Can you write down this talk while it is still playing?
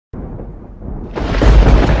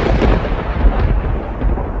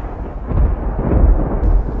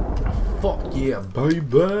Yeah,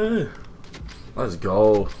 baby. Let's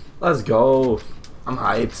go. Let's go. I'm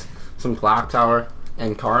hyped. Some clock tower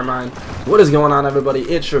and Carmine. What is going on, everybody?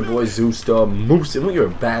 It's your boy Zeusopolus, and we are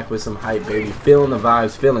back with some hype, baby. Feeling the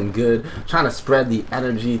vibes, feeling good. Trying to spread the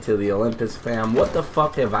energy to the Olympus fam. What the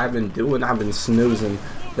fuck have I been doing? I've been snoozing.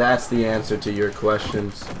 That's the answer to your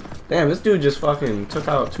questions. Damn, this dude just fucking took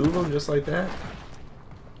out two of them just like that.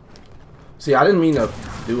 See, I didn't mean to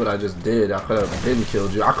do what I just did. I could have been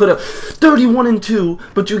killed you. I could have 31 and 2,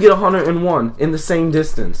 but you get 101 in the same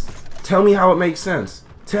distance. Tell me how it makes sense.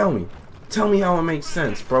 Tell me. Tell me how it makes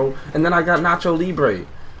sense, bro. And then I got Nacho Libre.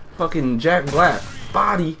 Fucking Jack Black.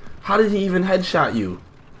 Body. How did he even headshot you?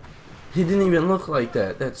 He didn't even look like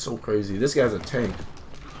that. That's so crazy. This guy's a tank.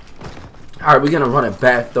 Alright, we're going to run it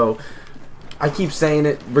back, though. I keep saying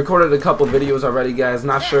it. Recorded a couple videos already, guys.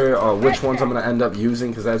 Not sure which ones I'm going to end up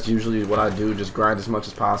using, because that's usually what I do. Just grind as much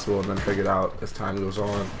as possible and then figure it out as time goes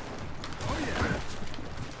on.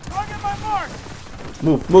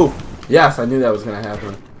 Move, move. Yes, I knew that was going to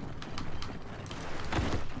happen.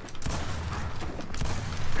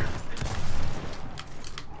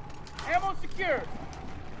 Ammo secured.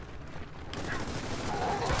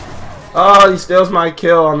 Oh, he steals my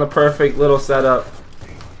kill on the perfect little setup.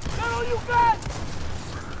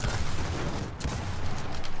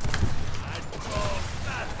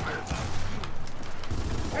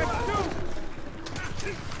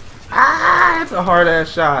 Ah, that's a hard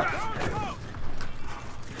ass shot.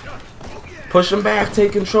 Push him back,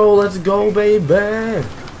 take control, let's go, baby.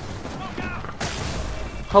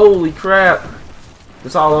 Holy crap.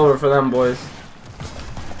 It's all over for them, boys.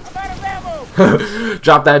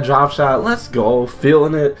 Drop that drop shot, let's go,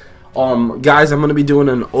 feeling it. Guys, I'm going to be doing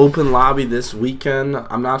an open lobby this weekend.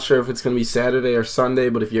 I'm not sure if it's going to be Saturday or Sunday,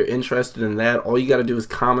 but if you're interested in that, all you got to do is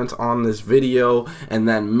comment on this video and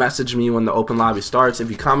then message me when the open lobby starts. If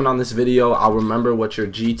you comment on this video, I'll remember what your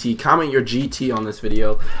GT, comment your GT on this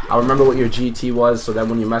video. I'll remember what your GT was, so that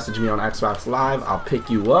when you message me on Xbox Live, I'll pick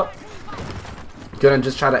you up. Gonna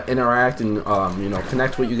just try to interact and you know,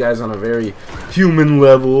 connect with you guys on a very human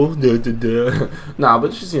level. Nah,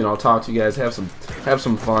 but just, you know, talk to you guys, have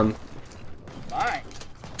some fun.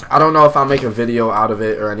 I don't know if I'll make a video out of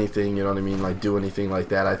it or anything, you know what I mean, like do anything like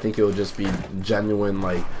that. I think it will just be genuine,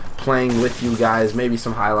 like playing with you guys, maybe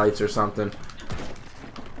some highlights or something.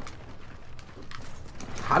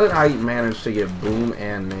 How did I manage to get boom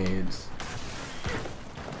and nades?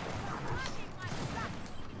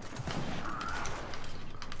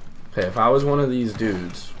 Okay, if I was one of these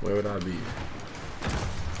dudes, where would I be?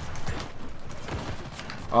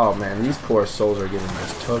 Oh man, these poor souls are getting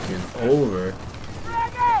just taken over.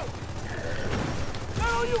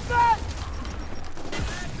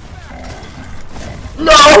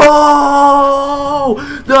 No!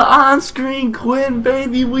 The on-screen Quint,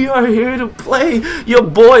 baby. We are here to play. Your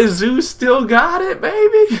boy Zeus still got it,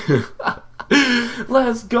 baby.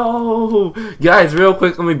 Let's go, guys. Real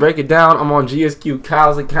quick, let me break it down. I'm on GsQ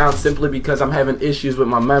Coll's account simply because I'm having issues with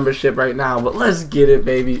my membership right now, but let's get it,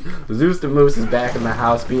 baby. Zeus the Moose is back in the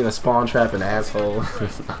house being a spawn trap and asshole.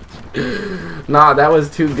 Nah, that was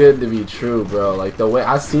too good to be true, bro. Like the way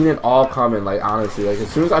I seen it all coming, like honestly, like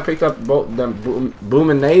as soon as I picked up both them boom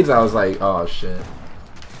and nades, I was like, oh shit.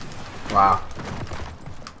 Wow.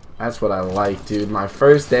 That's what I like, dude. My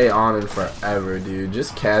first day on in forever, dude.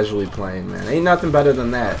 Just casually playing, man. Ain't nothing better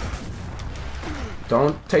than that.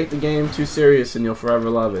 Don't take the game too serious and you'll forever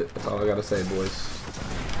love it. That's all I gotta say, boys.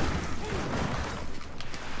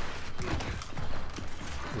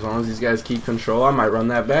 As long as these guys keep control, I might run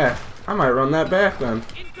that back. I might run that back then.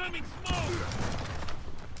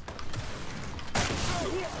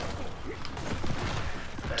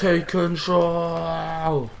 Take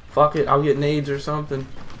control. Fuck it, I'll get nades or something.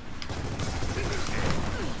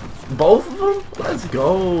 Both of them? Let's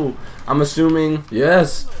go. I'm assuming.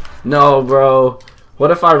 Yes. No, bro.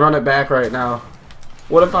 What if I run it back right now?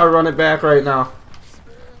 What if I run it back right now?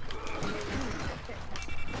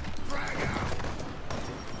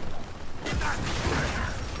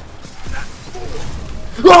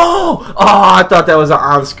 Oh! Oh, I thought that was an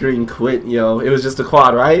on-screen quit, yo. It was just a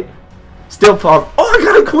quad, right? Still pump. Oh, I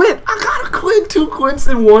got a quit. I got a quit. 2 quints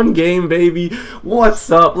in one game, baby. What's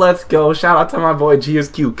up? Let's go. Shout out to my boy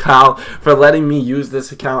GsQ Coll for letting me use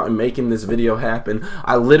this account and making this video happen.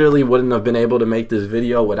 I literally wouldn't have been able to make this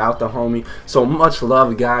video without the homie. So much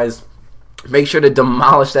love, guys. Make sure to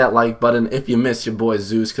demolish that like button if you miss your boy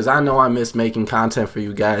Zeus, because I know I miss making content for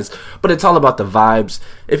you guys, but it's all about the vibes.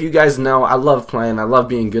 If you guys know, I love playing, I love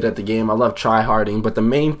being good at the game, I love tryharding, but the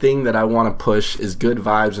main thing that I want to push is good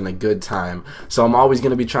vibes and a good time. So I'm always going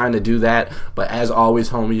to be trying to do that, but as always,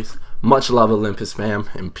 homies, much love Olympus fam,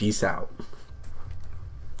 and peace out.